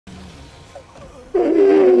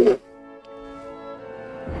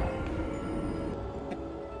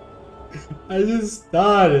I just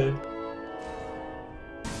started.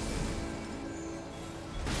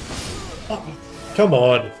 Oh, come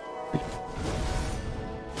on.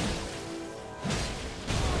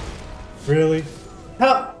 Really?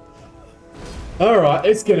 How? Alright,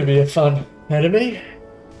 it's gonna be a fun enemy.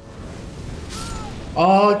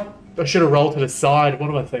 Oh, I should have rolled to the side. What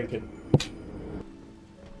am I thinking?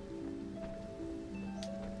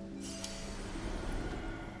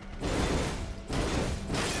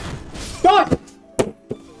 God!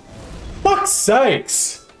 Fuck's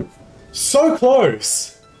sakes! So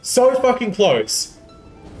close! So fucking close!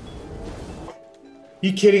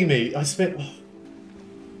 You kidding me? I spent...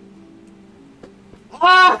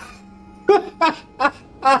 Ah!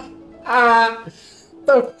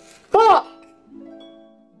 The fuck?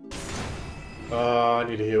 I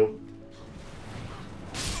need to heal.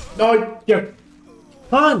 No, you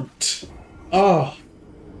cunt! Oh.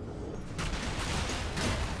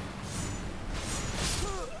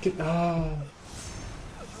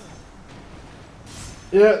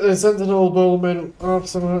 Yeah, the sentinel bowman up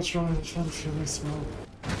so much trying to feel me smell.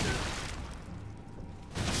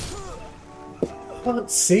 I can't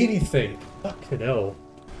see anything. Fucking hell.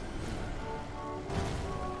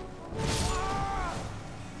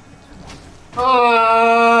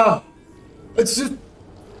 Ah! It's just...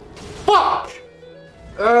 Fuck!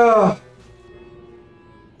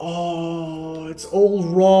 Oh, it's all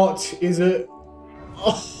rot, is it?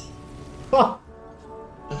 Oh.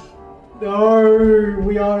 No,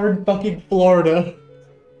 we are in fucking Florida.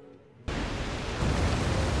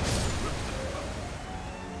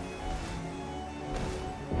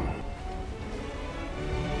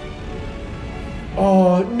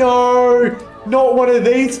 Oh, no! Not one of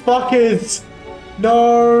these fuckers!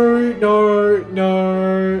 No, no,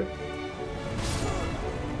 no.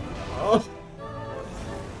 Oh.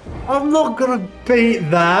 I'm not gonna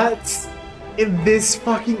beat that in this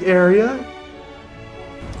fucking area.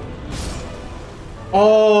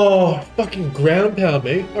 Oh, fucking ground pound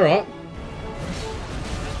me. Alright.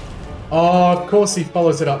 Oh, of course he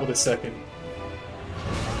follows it up with a second.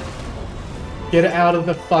 Get it out of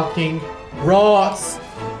the fucking rot.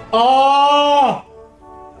 Oh!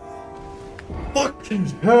 Fucking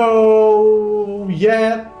hell.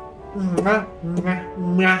 Yeah.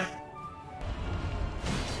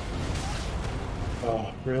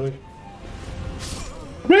 Oh, really?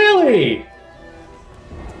 Really?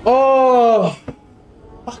 Oh!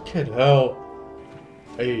 Fucking hell.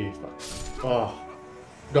 Hey, fuck. Oh.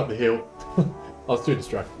 Got the heal. I was too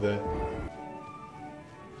distracted there.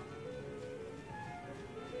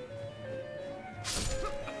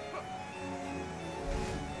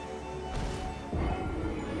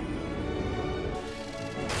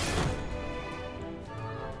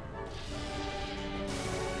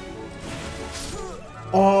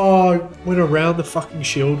 Oh, went around the fucking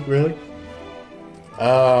shield, really?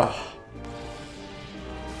 Oh,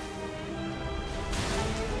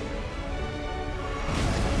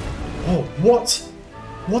 what?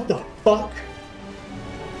 What the fuck?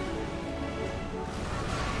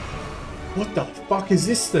 What the fuck is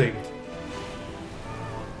this thing?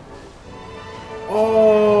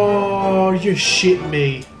 Oh, you're shitting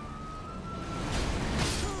me.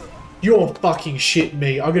 You're fucking shitting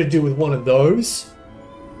me. I'm gonna deal with one of those.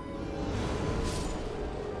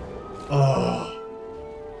 Oh.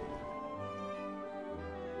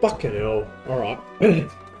 Fucking hell. Alright.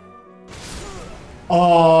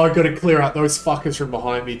 Oh, I gotta clear out those fuckers from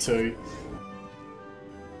behind me too.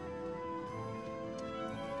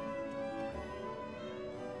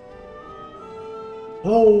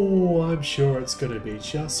 Oh, I'm sure it's gonna be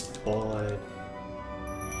just fine.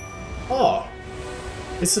 Oh.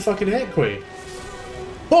 It's the fucking Ant Queen.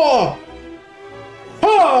 Oh!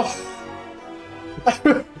 Oh!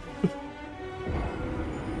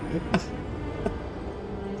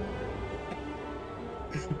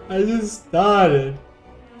 I just started.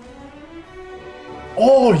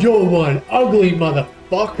 Oh, you're one ugly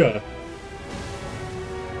motherfucker.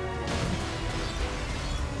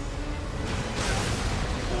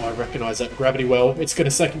 Oh, I recognize that gravity well. It's got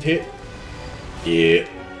a second hit. Yeah.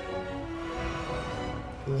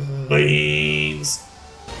 Beans.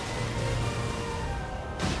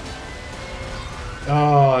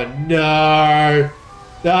 Oh no.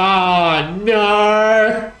 Oh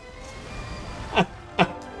no.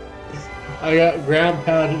 I got ground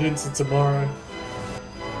pounded into tomorrow.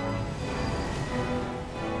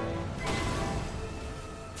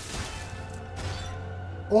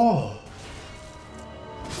 Oh.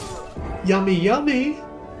 Yummy, yummy.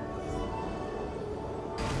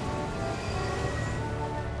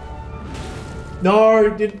 No,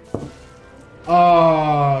 didn't.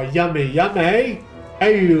 Oh, yummy, yummy.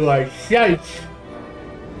 Anyway, shake.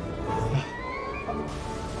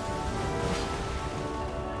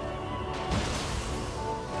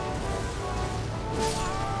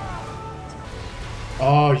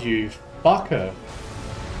 Oh, you fucker.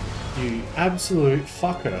 You absolute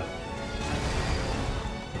fucker.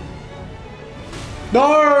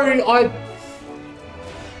 No,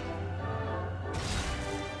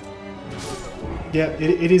 Yeah,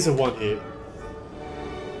 it is a one hit.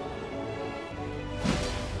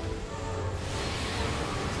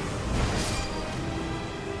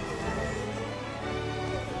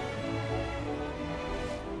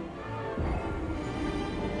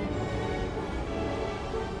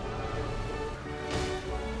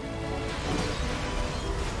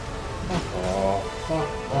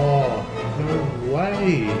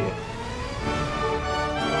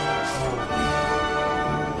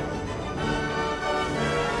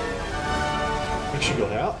 She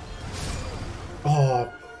got out.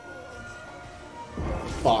 Oh.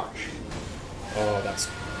 Fuck. Oh, that's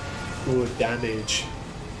good damage.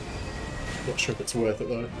 Not sure if it's worth it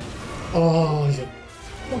though. Oh, you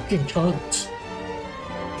fucking cunt.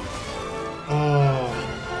 Oh.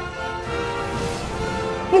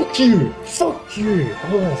 Fuck you! Fuck you!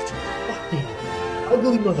 Oh, fucking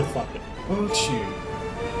ugly motherfucker. Aren't you?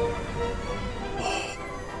 Oh.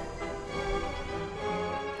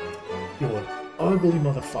 You're an ugly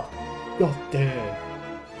motherfucker. God damn.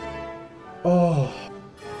 Oh.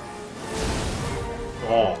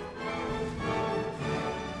 Oh.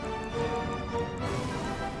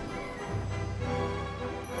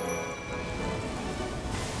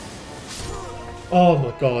 Oh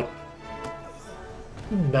my god.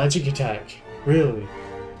 Magic attack. Really?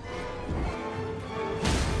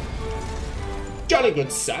 Jolly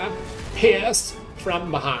good, sir. Pierce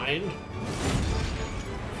from behind.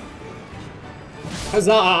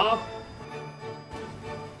 Huzzah!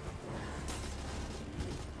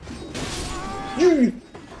 You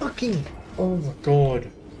fucking... Oh my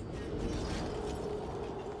god.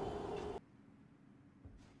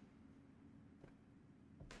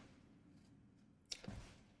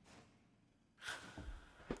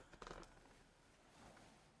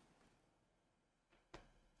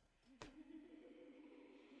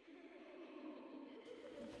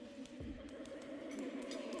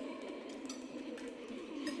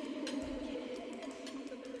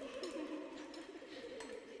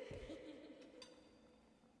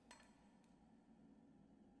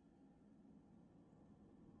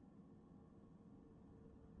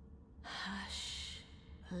 Hush,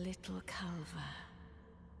 little Calva.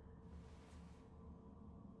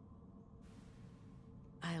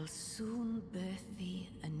 I'll soon birth thee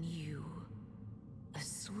anew, a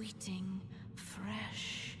sweeting,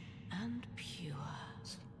 fresh and pure.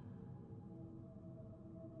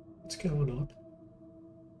 What's going on?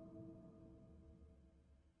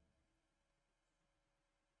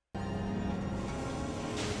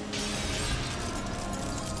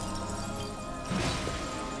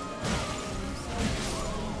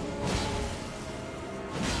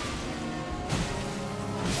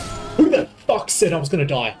 Who the fuck said I was gonna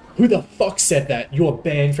die? Who the fuck said that? You're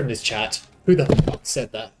banned from this chat. Who the fuck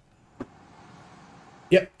said that?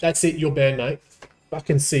 Yep, that's it. You're banned, mate. I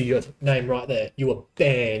can see your name right there. You are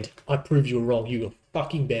banned. I proved you were wrong. You are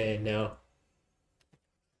fucking banned now.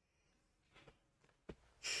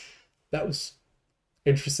 That was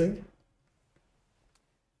interesting.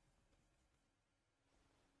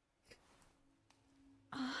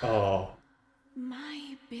 Oh.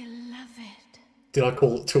 My beloved. Did I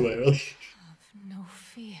call it too early? Have no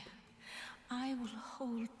fear. I will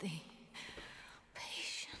hold thee.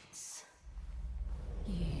 Patience.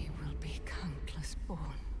 Ye will be countless born,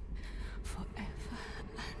 forever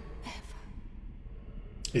and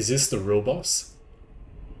ever. Is this the real boss?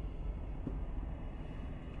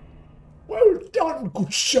 Well done,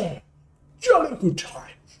 good sir. Jolly good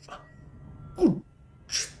time. Good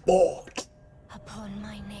sport. Upon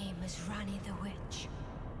my name as Rani the Witch.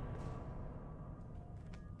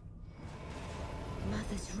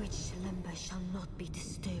 Mother's rich slumber shall not be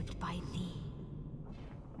disturbed by thee.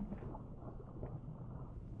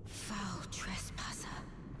 Foul trespasser.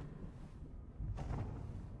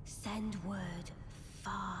 Send word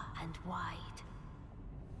far and wide.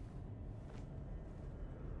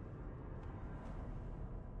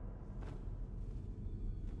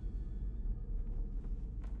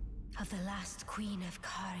 Of the last queen of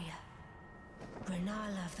Caria,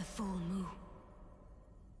 Renala of the full moon.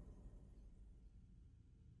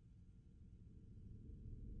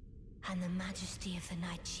 And the majesty of the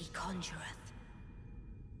night she conjureth.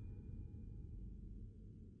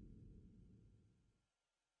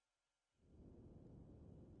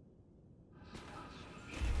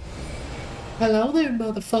 Hello there,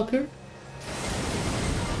 motherfucker.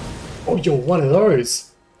 Oh, you're one of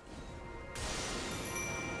those.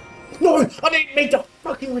 No, I didn't mean to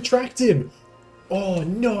fucking retract him. Oh,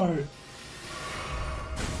 no.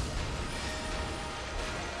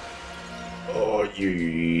 Oh,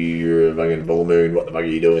 you're a fucking full moon. What the fuck are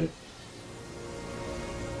you doing?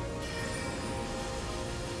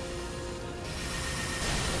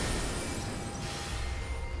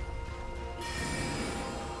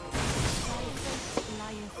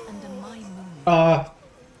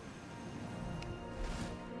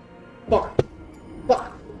 Fuck.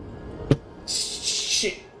 Fuck.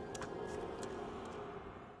 Shit.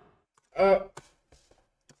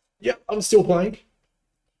 Yep, I'm still playing.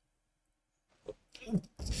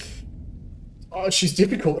 Oh, she's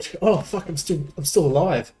difficult. Oh, fuck, I'm still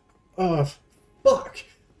alive. Oh, fuck.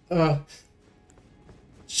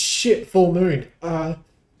 Shit, full moon.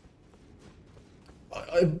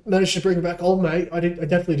 I managed to bring back old mate. I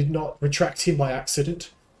definitely did not retract him by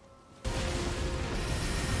accident.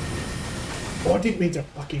 Oh, I didn't mean to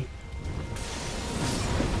fucking...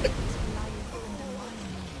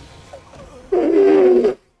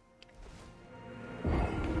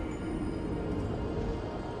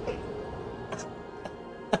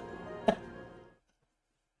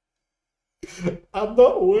 I'm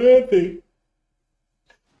not worthy.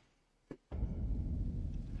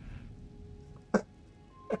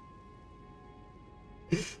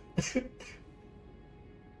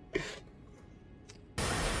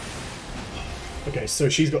 Okay, so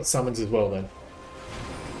she's got summons as well then.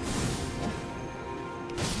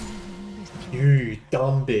 You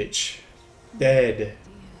dumb bitch. Dead.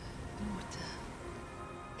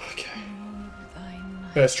 Okay.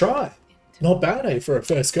 First try. Not bad, eh, for a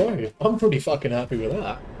first go. I'm pretty fucking happy with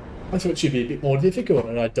that. I thought she'd be a bit more difficult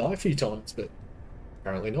and I'd die a few times, but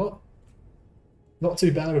apparently not. Not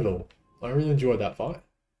too bad at all. I really enjoyed that fight.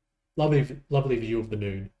 Lovely view of the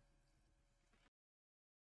moon.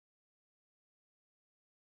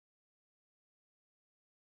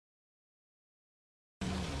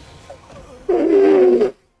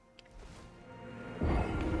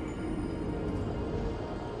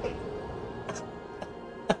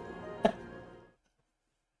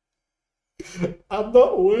 I'm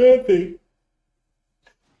not worthy.